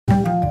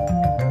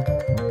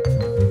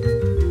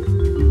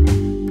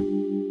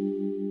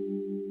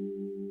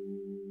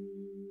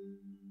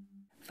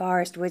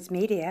Forest Woods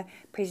Media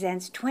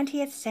presents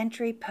 20th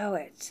Century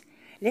Poets.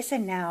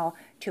 Listen now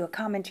to a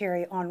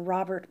commentary on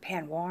Robert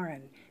Penn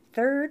Warren,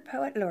 third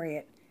Poet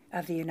Laureate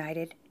of the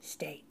United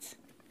States.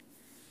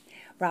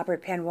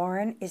 Robert Penn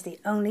Warren is the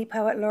only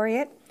Poet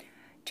Laureate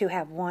to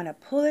have won a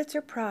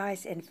Pulitzer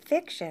Prize in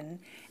fiction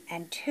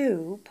and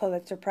 2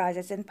 Pulitzer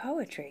Prizes in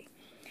poetry.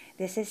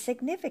 This is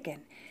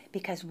significant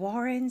because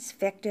Warren's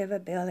fictive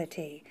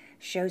ability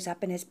shows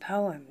up in his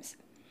poems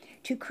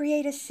to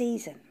create a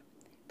season,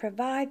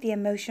 provide the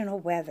emotional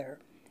weather,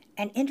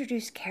 and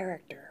introduce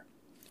character.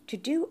 To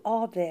do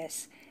all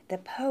this, the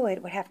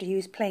poet would have to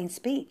use plain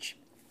speech.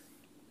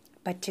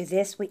 But to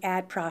this we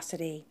add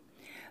prosody,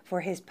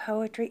 for his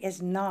poetry is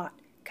not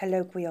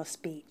colloquial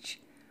speech,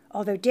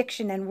 although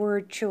diction and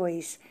word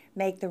choice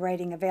make the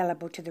writing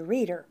available to the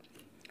reader.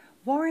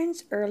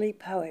 Warren's early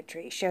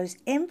poetry shows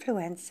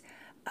influence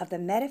of the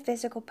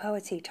metaphysical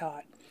poets he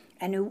taught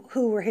and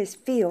who were his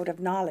field of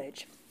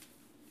knowledge.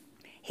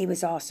 He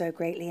was also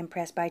greatly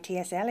impressed by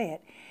T.S.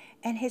 Eliot,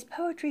 and his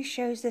poetry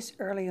shows this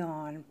early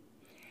on.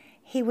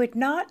 He would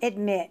not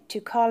admit to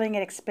calling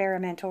it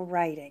experimental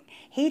writing.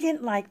 He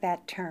didn't like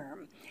that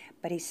term,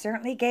 but he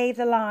certainly gave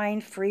the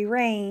line free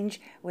range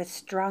with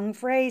strung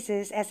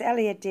phrases, as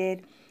Eliot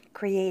did,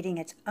 creating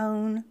its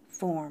own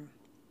form.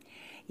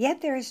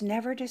 Yet there is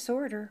never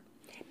disorder,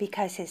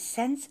 because his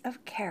sense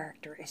of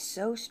character is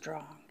so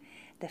strong,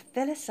 the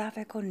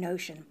philosophical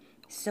notion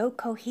so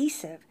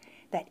cohesive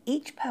that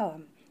each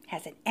poem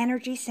has an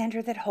energy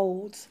center that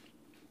holds.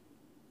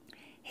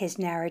 His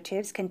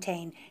narratives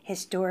contain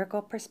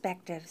historical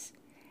perspectives,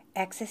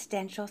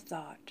 existential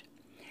thought,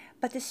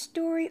 but the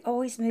story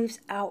always moves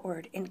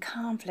outward in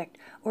conflict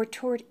or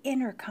toward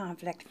inner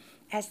conflict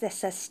as the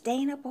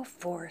sustainable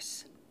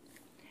force.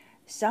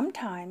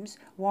 Sometimes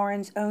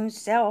Warren's own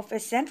self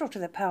is central to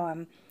the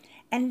poem,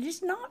 and it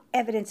is not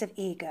evidence of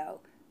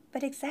ego,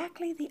 but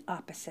exactly the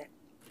opposite.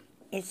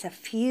 It's a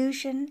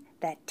fusion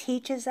that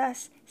teaches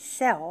us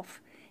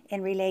self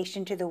in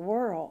relation to the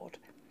world,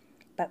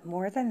 but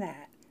more than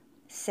that,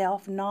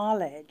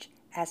 self-knowledge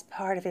as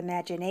part of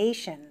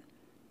imagination.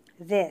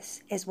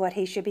 This is what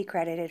he should be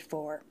credited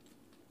for.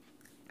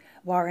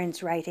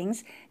 Warren's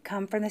writings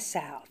come from the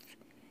South.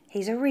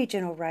 He's a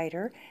regional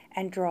writer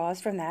and draws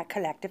from that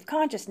collective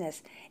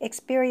consciousness,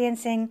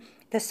 experiencing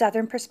the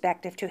Southern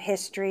perspective to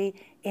history,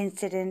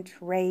 incident,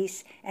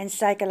 race, and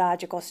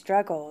psychological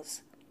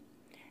struggles.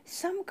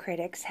 Some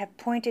critics have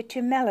pointed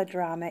to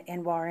melodrama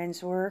in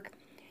Warren's work,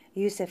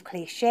 use of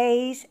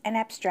cliches and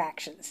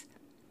abstractions.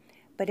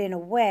 But in a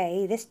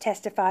way, this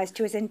testifies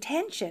to his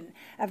intention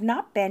of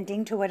not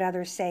bending to what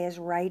others say is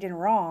right and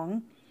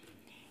wrong.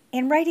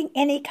 In writing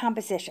any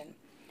composition,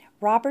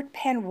 Robert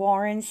Penn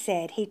Warren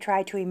said he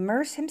tried to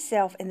immerse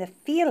himself in the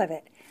feel of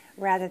it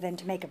rather than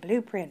to make a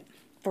blueprint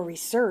for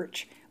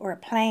research or a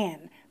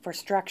plan for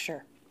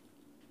structure.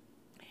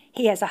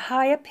 He has a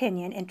high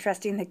opinion in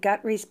trusting the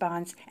gut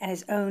response and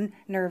his own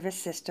nervous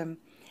system.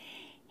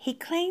 He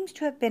claims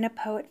to have been a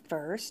poet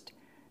first,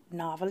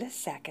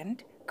 novelist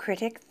second,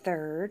 critic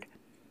third,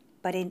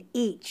 but in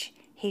each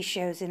he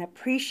shows an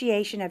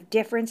appreciation of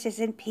differences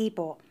in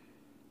people,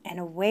 an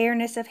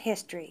awareness of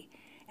history,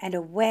 and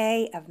a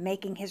way of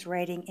making his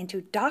writing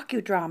into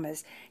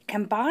docudramas,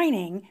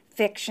 combining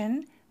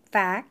fiction,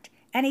 fact,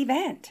 and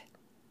event.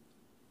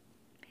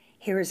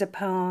 Here is a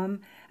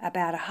poem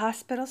about a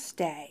hospital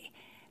stay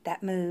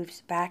that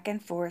moves back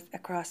and forth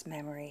across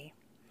memory.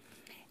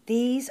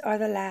 These are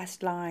the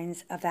last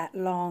lines of that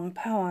long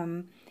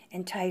poem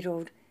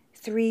entitled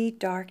 3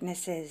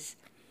 Darknesses,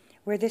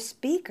 where the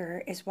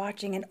speaker is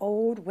watching an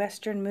old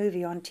Western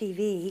movie on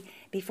TV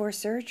before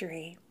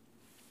surgery.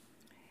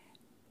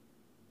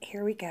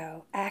 Here we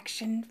go.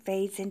 Action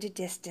fades into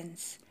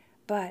distance,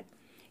 but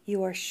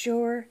you are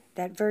sure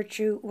that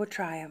virtue will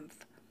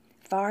triumph.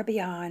 Far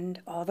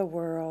beyond all the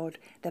world,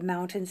 the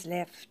mountains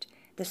lift,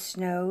 the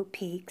snow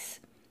peaks,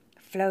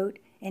 float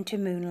into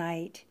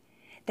moonlight.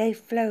 They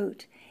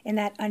float in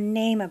that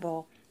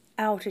unnameable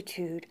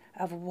altitude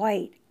of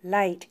white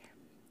light.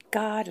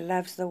 God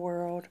loves the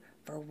world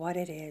for what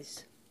it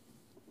is.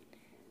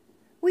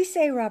 We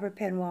say Robert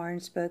Penn Warren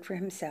spoke for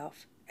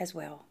himself as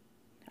well.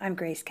 I'm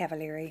Grace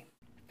Cavalieri.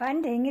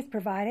 Funding is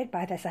provided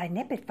by the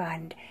Zynipid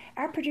Fund.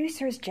 Our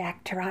producer is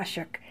Jack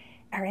Tarashuk.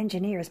 Our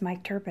engineer is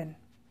Mike Turpin.